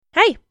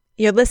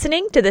You're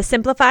listening to the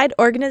Simplified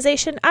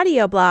Organization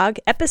audio blog,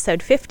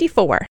 episode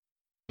 54.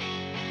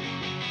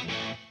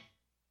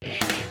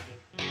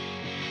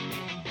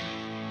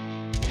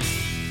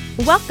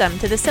 Welcome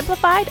to the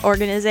Simplified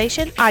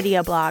Organization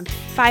audio blog,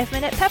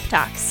 5-minute pep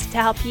talks to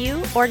help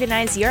you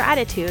organize your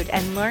attitude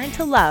and learn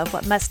to love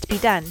what must be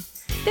done.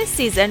 This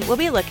season, we'll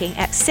be looking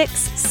at 6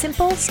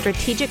 simple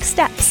strategic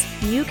steps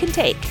you can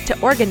take to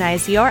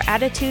organize your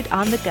attitude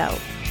on the go.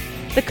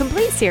 The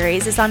complete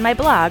series is on my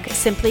blog,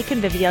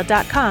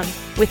 simplyconvivial.com,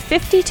 with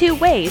 52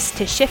 ways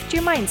to shift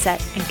your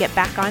mindset and get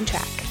back on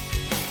track.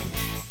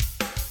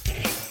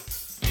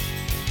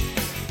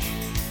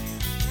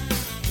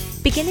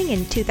 Beginning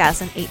in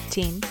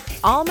 2018,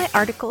 all my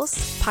articles,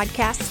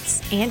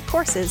 podcasts, and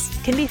courses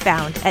can be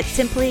found at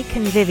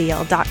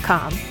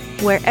simplyconvivial.com,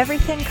 where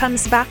everything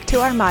comes back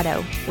to our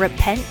motto,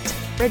 repent,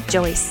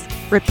 rejoice,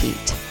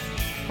 repeat.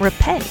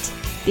 Repent,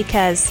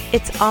 because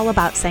it's all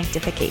about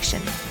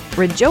sanctification.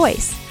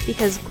 Rejoice,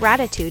 because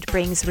gratitude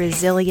brings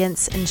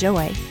resilience and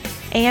joy.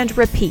 And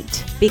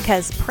repeat,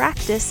 because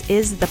practice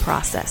is the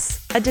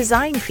process, a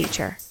design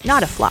feature,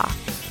 not a flaw.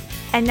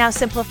 And now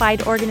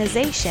Simplified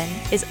Organization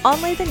is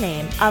only the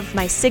name of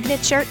my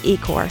signature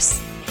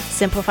e-course,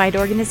 Simplified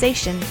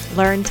Organization,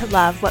 Learn to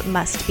Love What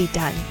Must Be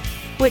Done,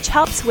 which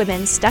helps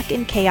women stuck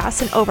in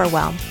chaos and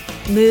overwhelm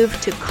move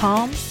to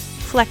calm,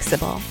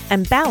 flexible,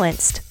 and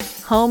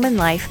balanced home and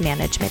life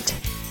management.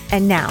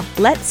 And now,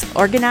 let's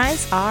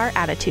organize our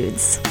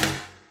attitudes.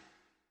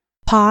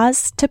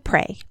 Pause to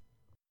pray.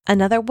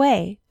 Another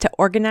way to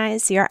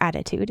organize your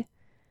attitude.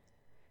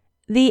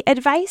 The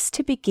advice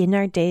to begin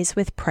our days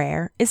with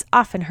prayer is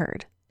often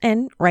heard,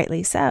 and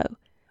rightly so.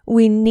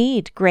 We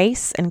need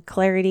grace and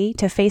clarity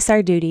to face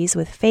our duties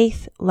with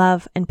faith,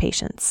 love, and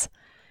patience.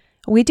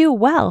 We do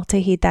well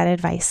to heed that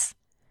advice.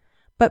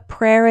 But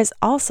prayer is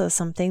also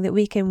something that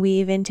we can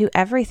weave into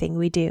everything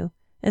we do,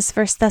 as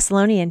 1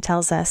 Thessalonians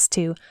tells us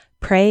to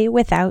pray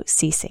without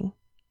ceasing.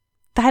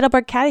 The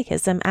Heidelberg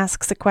Catechism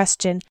asks a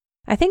question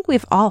I think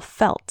we've all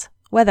felt,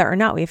 whether or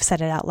not we've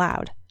said it out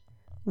loud.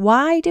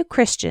 Why do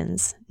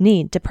Christians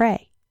need to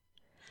pray?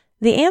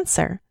 The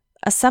answer,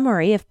 a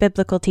summary of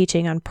biblical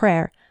teaching on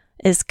prayer,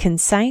 is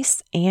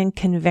concise and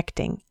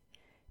convicting.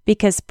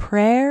 Because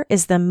prayer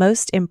is the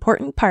most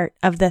important part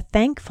of the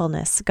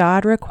thankfulness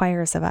God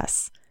requires of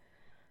us.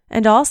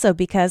 And also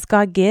because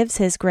God gives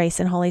His grace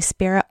and Holy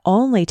Spirit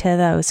only to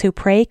those who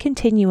pray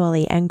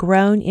continually and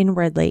groan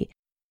inwardly,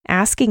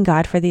 asking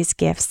God for these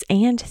gifts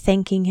and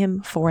thanking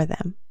Him for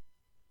them.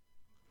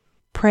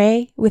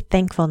 Pray with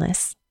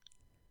thankfulness.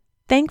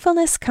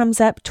 Thankfulness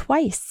comes up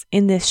twice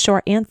in this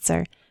short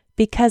answer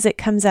because it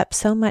comes up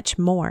so much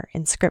more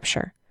in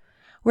Scripture.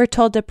 We're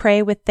told to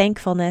pray with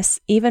thankfulness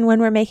even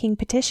when we're making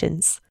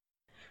petitions.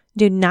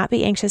 Do not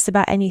be anxious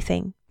about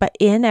anything, but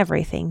in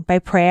everything, by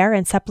prayer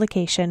and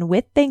supplication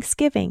with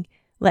thanksgiving,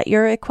 let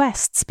your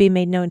requests be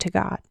made known to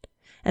God.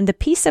 And the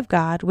peace of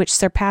God, which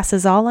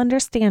surpasses all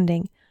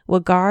understanding, will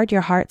guard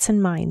your hearts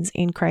and minds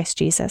in Christ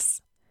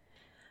Jesus.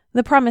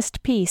 The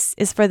promised peace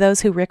is for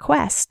those who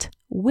request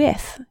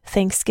with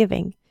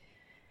thanksgiving.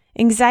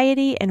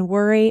 Anxiety and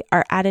worry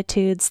are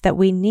attitudes that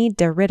we need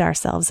to rid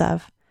ourselves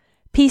of.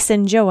 Peace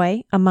and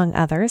joy, among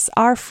others,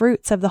 are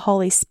fruits of the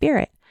Holy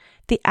Spirit,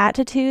 the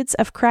attitudes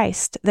of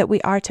Christ that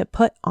we are to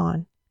put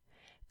on.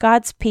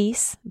 God's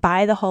peace,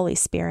 by the Holy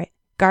Spirit,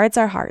 guards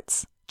our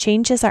hearts,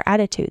 changes our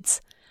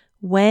attitudes,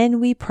 when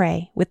we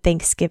pray with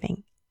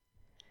thanksgiving.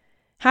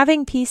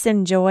 Having peace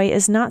and joy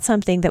is not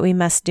something that we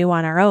must do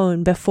on our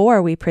own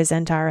before we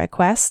present our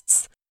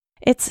requests.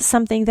 It's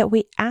something that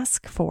we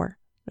ask for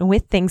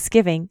with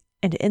thanksgiving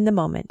and in the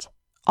moment,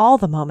 all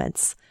the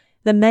moments,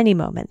 the many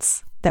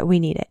moments that we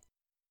need it.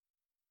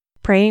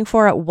 Praying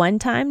for it one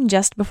time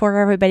just before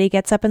everybody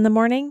gets up in the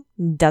morning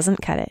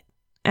doesn't cut it.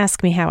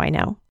 Ask me how I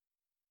know.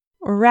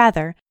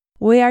 Rather,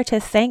 we are to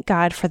thank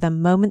God for the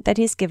moment that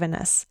He's given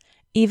us,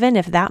 even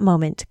if that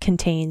moment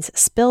contains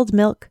spilled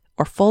milk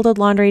or folded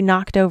laundry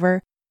knocked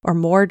over or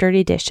more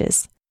dirty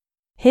dishes.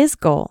 His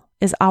goal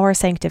is our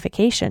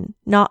sanctification,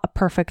 not a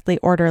perfectly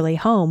orderly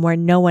home where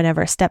no one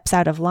ever steps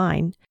out of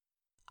line.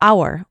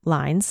 Our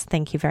lines,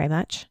 thank you very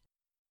much.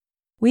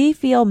 We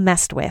feel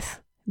messed with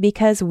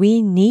because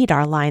we need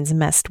our lines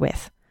messed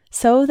with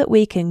so that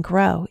we can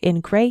grow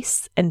in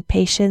grace and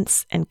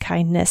patience and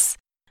kindness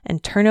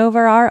and turn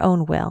over our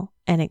own will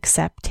and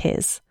accept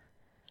His.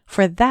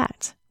 For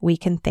that, we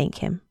can thank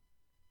Him.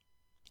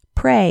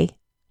 Pray,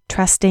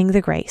 trusting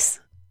the grace.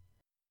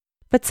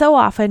 But so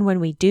often when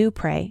we do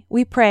pray,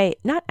 we pray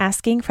not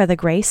asking for the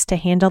grace to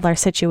handle our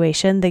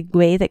situation the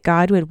way that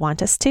God would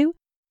want us to,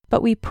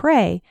 but we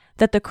pray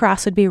that the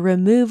cross would be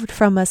removed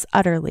from us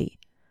utterly.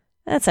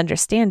 That's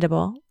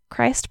understandable.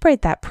 Christ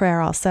prayed that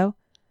prayer also.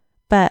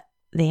 But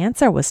the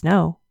answer was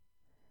no.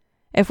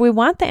 If we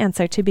want the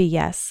answer to be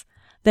yes,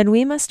 then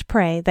we must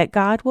pray that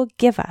God will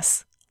give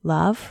us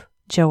love,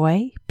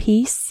 joy,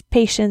 peace,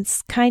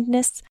 patience,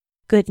 kindness,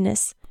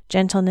 goodness,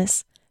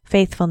 gentleness,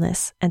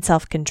 faithfulness, and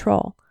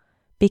self-control,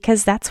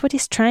 because that's what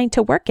He's trying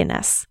to work in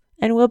us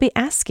and will be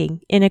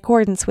asking in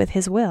accordance with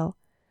His will.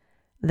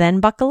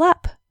 Then buckle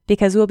up,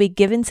 because we'll be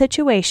given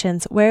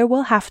situations where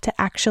we'll have to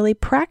actually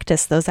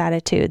practice those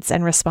attitudes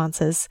and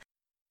responses.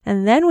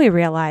 And then we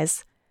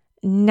realize,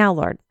 now,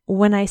 Lord,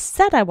 when I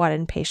said I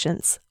wanted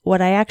patience, what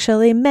I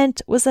actually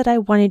meant was that I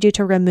wanted you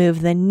to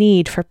remove the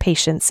need for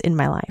patience in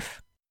my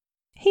life.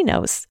 He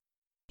knows.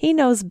 He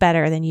knows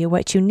better than you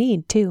what you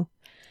need, too.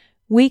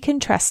 We can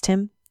trust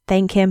Him,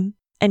 thank Him,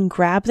 and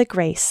grab the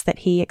grace that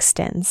He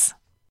extends.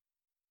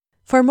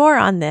 For more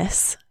on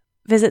this,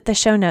 visit the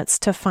show notes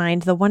to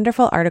find the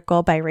wonderful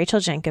article by Rachel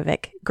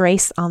Jankovic,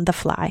 Grace on the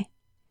Fly.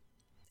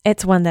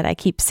 It's one that I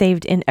keep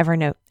saved in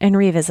Evernote and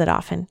revisit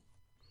often.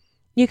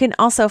 You can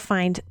also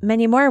find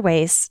many more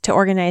ways to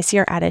organize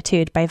your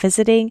attitude by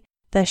visiting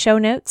the show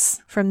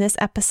notes from this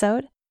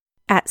episode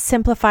at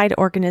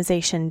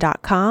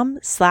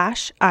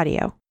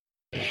simplifiedorganization.com/audio.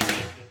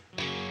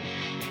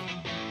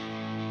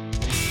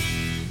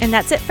 And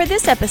that's it for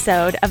this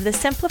episode of the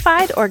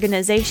Simplified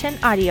Organization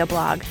audio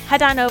blog.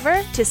 Head on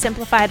over to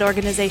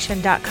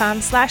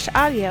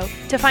simplifiedorganization.com/audio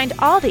to find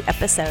all the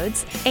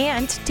episodes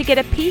and to get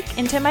a peek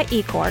into my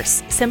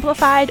e-course,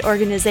 Simplified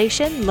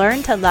Organization,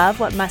 Learn to Love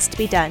What Must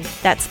Be Done.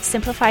 That's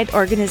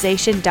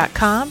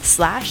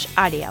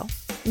simplifiedorganization.com/audio.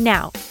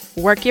 Now,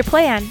 work your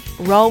plan,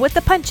 roll with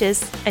the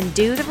punches, and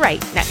do the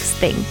right next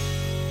thing.